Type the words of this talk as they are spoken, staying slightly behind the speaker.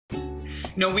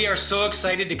No, we are so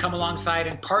excited to come alongside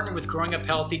and partner with Growing Up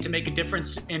Healthy to make a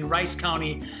difference in Rice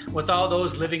County with all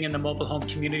those living in the mobile home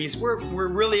communities. We're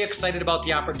really excited about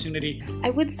the opportunity. I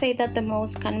would say that the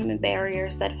most common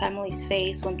barriers that families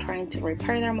face when trying to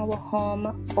repair their mobile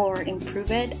home or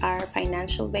improve it are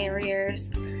financial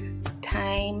barriers,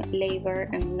 time, labor,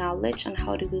 and knowledge on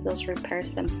how to do those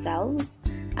repairs themselves.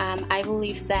 I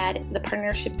believe that the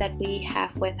partnership that we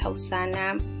have with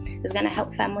Hosanna is going to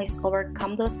help families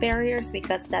overcome those barriers,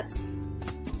 because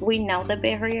we know the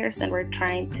barriers and we're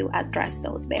trying to address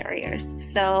those barriers.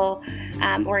 So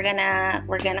we're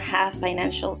gonna have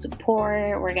financial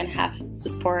support, we're gonna have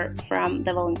support from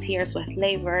the volunteers with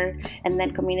labor, and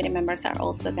then community members are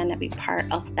also gonna be part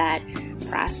of that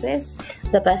process.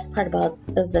 The best part about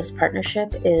this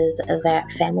partnership is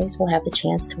that families will have the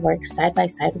chance to work side by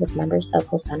side with members of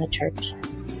Hosanna Church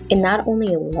and not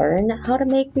only learn how to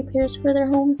make repairs for their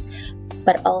homes,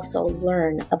 but also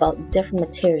learn about different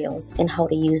materials and how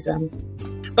to use them.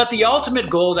 But the ultimate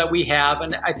goal that we have,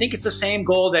 and I think it's the same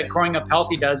goal that Growing Up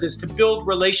Healthy does, is to build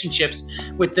relationships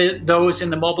with those in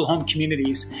the mobile home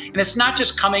communities. And it's not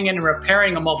just coming in and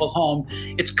repairing a mobile home,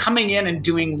 it's coming in and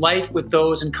doing life with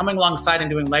those and coming alongside and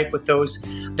doing life with those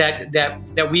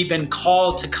that we've been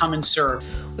called to come and serve.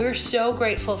 We're so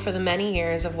grateful for the many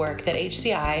years of work that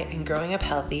HCI and Growing Up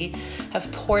Healthy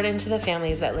have poured into the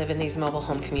families that live in these mobile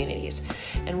home communities.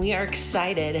 And we are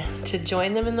excited to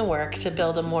join them in the work to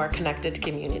build a more connected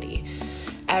community.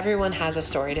 Everyone has a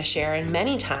story to share, and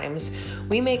many times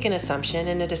we make an assumption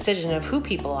and a decision of who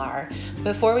people are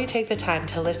before we take the time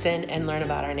to listen and learn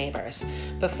about our neighbors,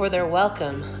 before they're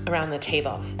welcome around the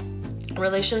table.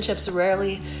 Relationships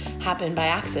rarely happen by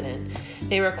accident.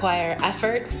 They require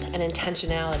effort and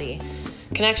intentionality.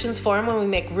 Connections form when we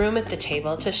make room at the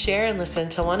table to share and listen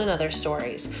to one another's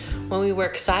stories, when we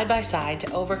work side by side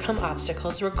to overcome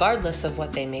obstacles regardless of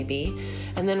what they may be,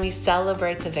 and then we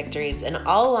celebrate the victories. And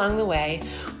all along the way,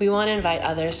 we want to invite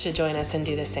others to join us and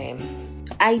do the same.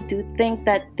 I do think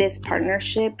that this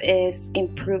partnership is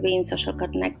improving social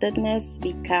connectedness,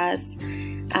 because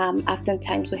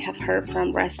oftentimes we have heard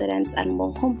from residents at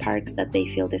mobile home parks that they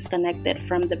feel disconnected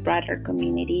from the broader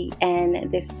community,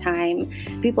 and this time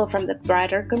people from the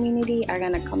broader community are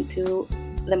going to come to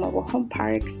the mobile home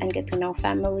parks and get to know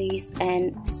families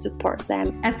and support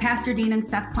them. As Pastor Dean and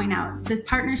Steph point out, this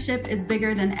partnership is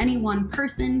bigger than any one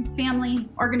person, family,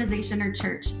 organization, or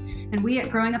church. And we at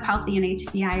Growing Up Healthy and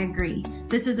HCI agree.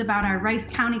 This is about our Rice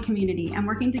County community and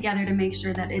working together to make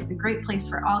sure that it's a great place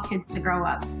for all kids to grow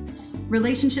up.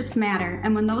 Relationships matter,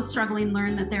 and when those struggling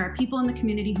learn that there are people in the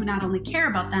community who not only care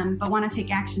about them, but want to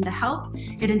take action to help,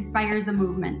 it inspires a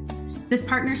movement. This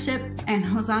partnership and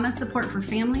Hosanna's support for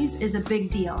families is a big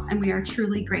deal, and we are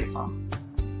truly grateful.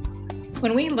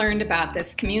 When we learned about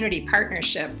this community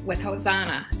partnership with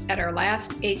Hosanna at our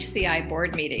last HCI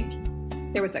board meeting,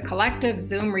 there was a collective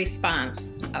Zoom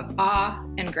response of awe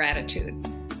and gratitude.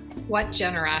 What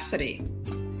generosity!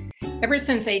 Ever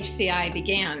since HCI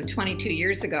began 22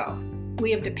 years ago,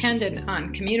 we have depended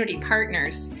on community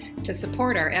partners to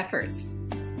support our efforts.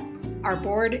 Our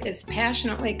board is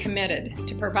passionately committed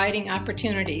to providing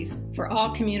opportunities for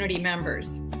all community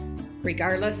members,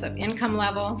 regardless of income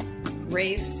level,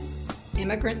 race,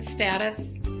 immigrant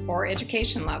status, or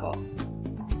education level.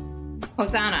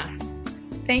 Hosanna,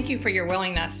 thank you for your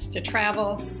willingness to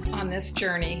travel on this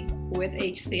journey with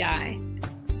HCI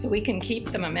so we can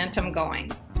keep the momentum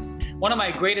going. One of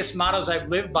my greatest mottos I've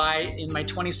lived by in my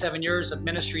 27 years of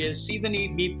ministry is see the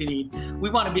need, meet the need. We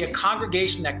want to be a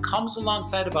congregation that comes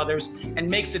alongside of others and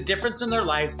makes a difference in their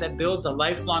lives, that builds a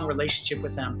lifelong relationship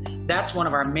with them. That's one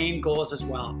of our main goals as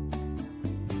well.